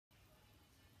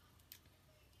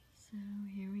So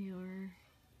here we are.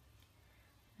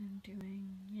 I'm doing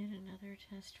yet another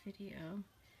test video,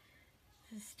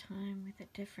 this time with a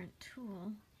different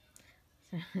tool.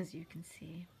 So as you can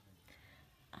see,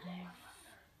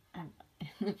 I'm in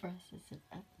the process of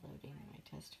uploading my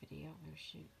test video. Oh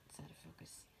shoot, it's out of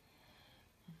focus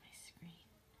on my screen.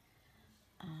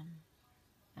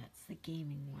 That's the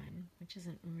gaming one, which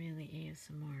isn't really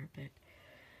ASMR, but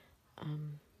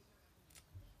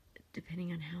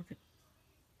depending on how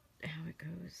it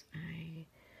goes, I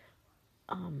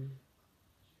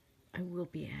will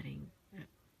be adding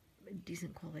a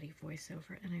decent quality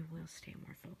voiceover, and I will stay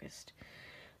more focused.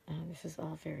 This is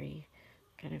all very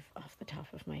kind of off the top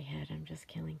of my head. I'm just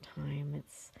killing time.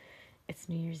 It's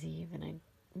New Year's Eve, and I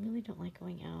really don't like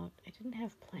going out. I didn't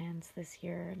have plans this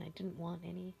year, and I didn't want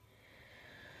any.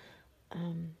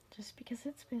 Just because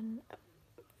it's been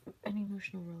an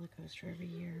emotional roller coaster every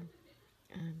year.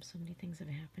 So many things have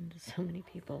happened to so many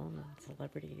people, and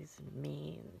celebrities, and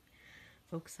me, and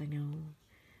folks I know.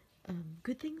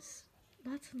 Good things,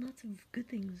 lots and lots of good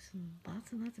things, and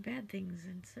lots of bad things.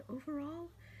 And so overall,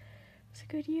 it's a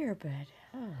good year, but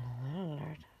oh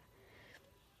Lord,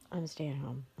 I'm staying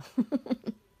home.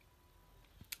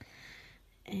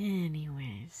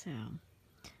 Anyway, so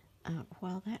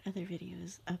while that other video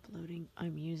is uploading,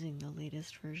 I'm using the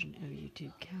latest version of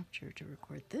YouTube Capture to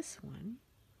record this one.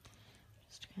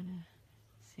 Just kind of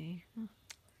see. Oh,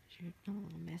 shoot, I'm a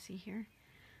little messy here.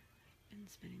 I've been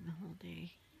spending the whole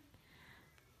day.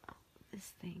 Oh,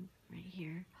 this thing right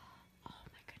here. Oh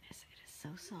my goodness, it is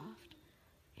so soft.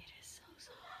 It is so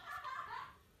soft.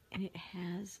 And it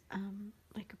has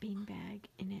like a bean bag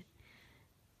in it,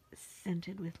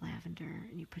 scented with lavender,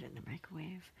 and you put it in the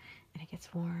microwave and it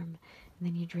gets warm, and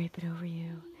then you drape it over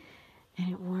you and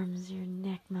it warms your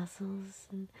neck muscles,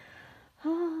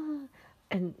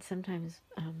 and sometimes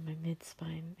my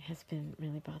mid-spine has been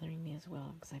really bothering me as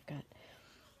well, because I've got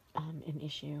an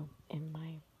issue in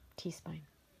my T-spine.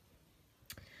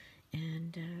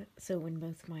 And so when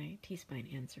both my T-spine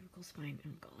and cervical spine,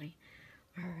 oh golly,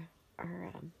 are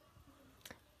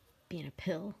being a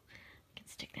pill, I can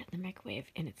stick that in the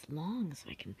microwave, and it's long, so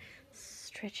I can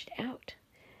stretch it out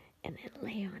and then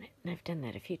lay on it. And I've done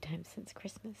that a few times since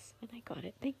Christmas, and I got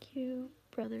it. Thank you,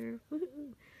 brother.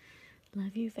 Woo-hoo.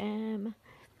 Love you, fam.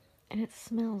 And it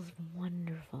smells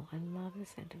wonderful. I love the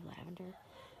scent of lavender.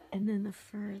 And then the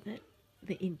fur, the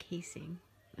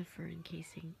fur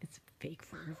encasing, it's fake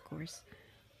fur, of course.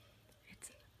 It's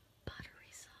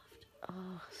buttery soft.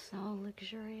 Oh, so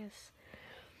luxurious.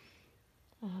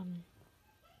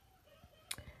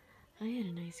 I had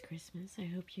a nice Christmas. I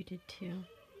hope you did too.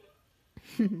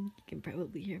 You can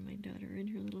probably hear my daughter and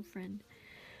her little friend.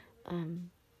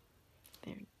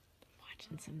 They're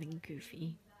watching something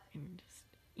goofy and just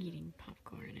eating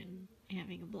popcorn and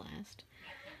having a blast.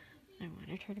 I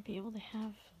wanted her to be able to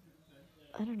have,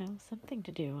 I don't know, something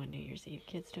to do on New Year's Eve.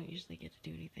 Kids don't usually get to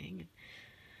do anything.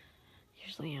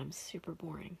 Usually I'm super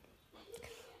boring.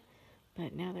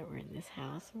 But now that we're in this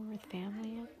house and we're with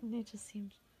family, it just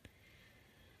seems,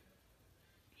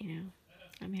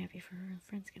 I'm happy for her. Her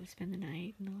friend's going to spend the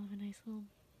night, and they'll have a nice little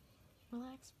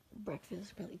relaxed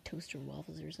breakfast, probably toast or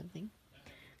waffles or something.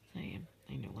 So I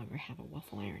no longer have a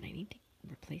waffle iron. I need to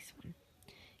replace one.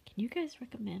 Can you guys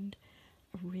recommend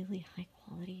a really high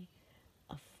quality,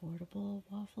 affordable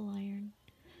waffle iron?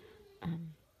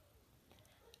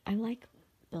 I like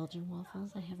Belgian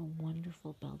waffles. I have a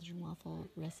wonderful Belgian waffle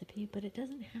recipe, but it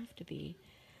doesn't have to be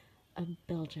a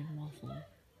Belgian waffle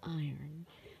iron.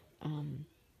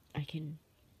 I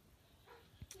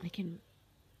can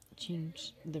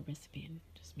change the recipe and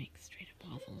just make straight up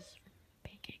waffles or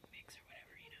pancake mix or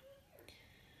whatever,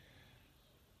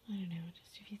 I don't know,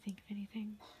 just if you think of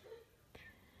anything.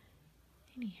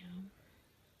 Anyhow,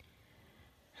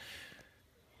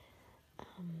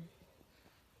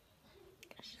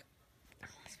 gosh, I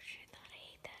lost my train of thought. I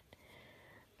hate that.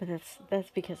 But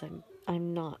that's because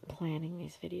I'm not planning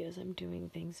these videos. I'm doing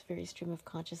things very stream of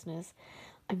consciousness.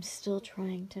 I'm still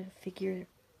trying to figure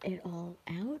it all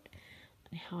out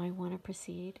and how I want to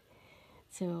proceed.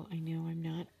 So I know I'm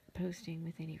not posting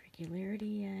with any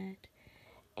regularity yet,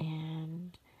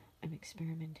 and I'm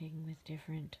experimenting with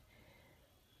different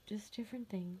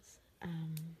things.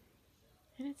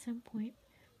 And at some point,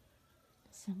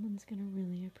 someone's gonna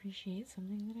really appreciate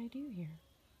something that I do here.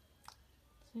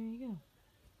 So there you go.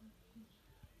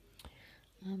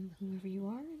 Whoever you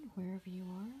are and wherever you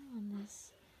are on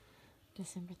this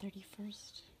December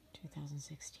 31st,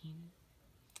 2016,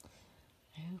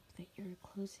 I hope that you're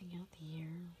closing out the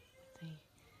year with a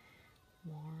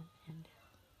warm and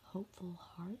hopeful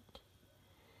heart.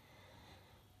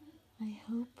 I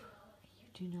hope you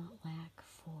do not lack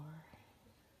for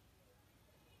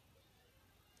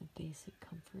basic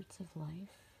comforts of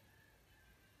life.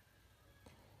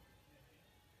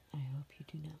 I hope you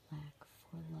do not lack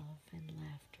for love and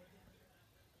laughter.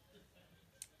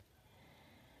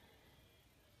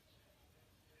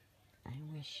 I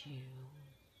wish you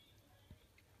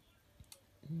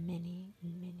many,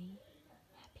 many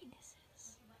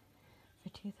happinesses for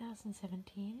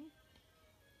 2017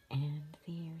 and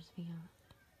the years beyond.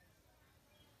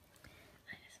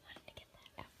 I just wanted to get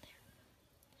that out there.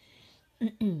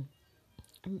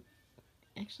 I'm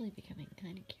actually becoming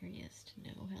kind of curious to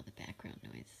know how the background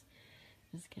noise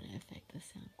is going to affect the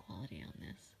sound quality on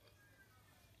this.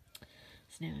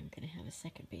 So now I'm going to have a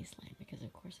second baseline because,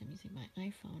 of course, I'm using my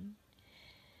iPhone.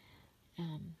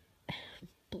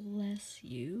 Bless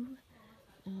you,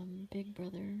 Big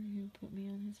Brother, who put me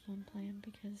on his phone plan,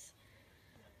 because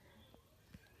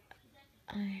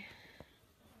I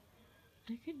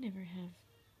could never have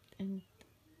an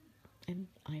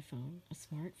iPhone, a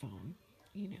smartphone,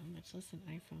 much less an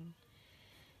iPhone.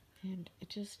 And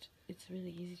it's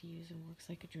really easy to use and works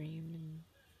like a dream.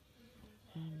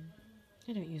 And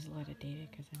I don't use a lot of data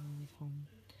because I'm always home.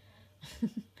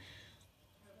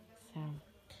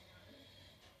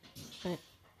 So,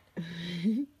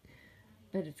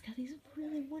 but it's got these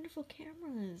really wonderful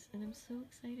cameras, and I'm so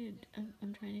excited.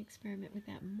 I'm trying to experiment with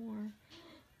that more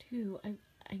too. I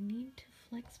need to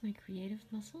flex my creative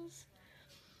muscles,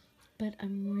 but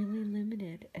I'm really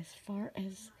limited as far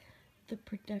as the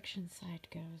production side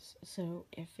goes. So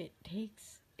if the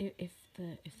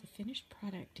finished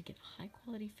product, to get a high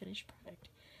quality finished product,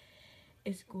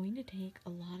 is going to take a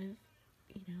lot of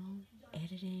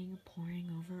editing, pouring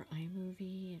over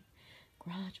iMovie and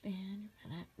GarageBand,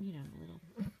 a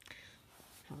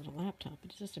little laptop.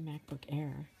 It's just a MacBook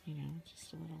Air,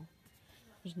 just a little.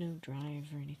 There's no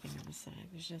drive or anything on the side.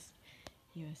 There's just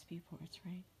USB ports,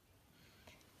 right?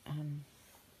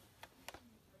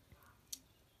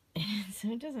 So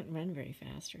it doesn't run very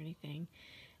fast or anything,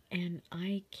 and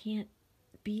I can't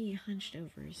be hunched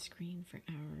over a screen for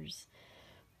hours,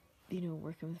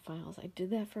 working with files. I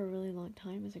did that for a really long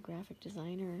time as a graphic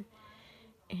designer,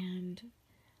 and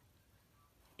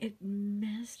it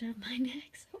messed up my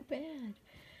neck so bad.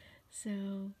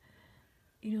 So,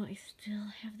 I still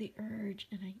have the urge,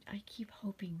 and I keep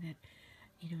hoping that,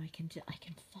 I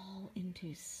can fall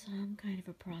into some kind of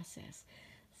a process,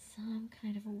 some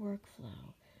kind of a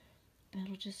workflow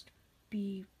that'll just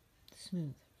be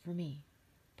smooth for me,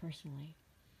 personally.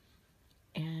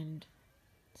 And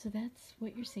so that's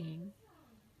what you're seeing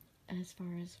as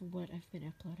far as what I've been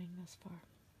uploading thus far.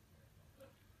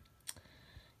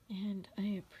 And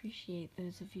I appreciate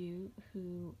those of you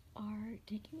who are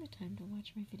taking the time to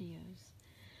watch my videos.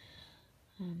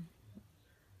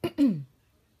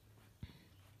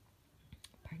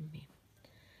 Pardon me.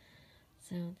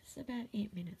 So this is about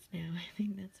 8 minutes now. I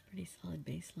think that's a pretty solid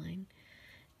baseline,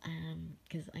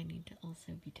 because I need to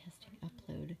also be testing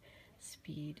upload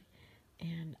speed.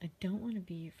 And I don't want to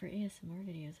be, for ASMR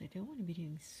videos, I don't want to be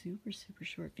doing super, super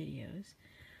short videos.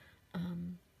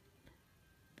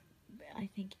 I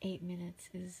think 8 minutes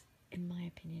is, in my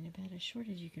opinion, about as short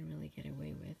as you can really get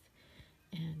away with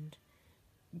and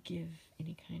give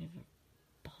any kind of a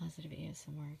positive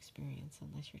ASMR experience,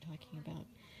 unless you're talking about,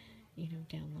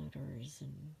 downloaders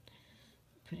and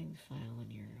putting the file on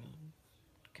your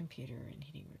computer and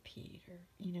hitting repeat, or,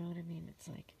 you know what I mean? It's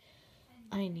like,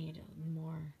 I need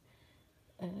more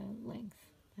length.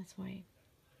 That's why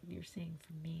you're seeing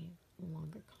from me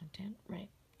longer content right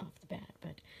off the bat,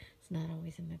 but it's not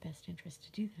always in my best interest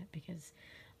to do that because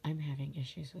I'm having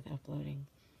issues with uploading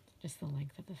just the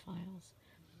length of the files.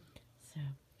 So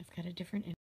I've got a different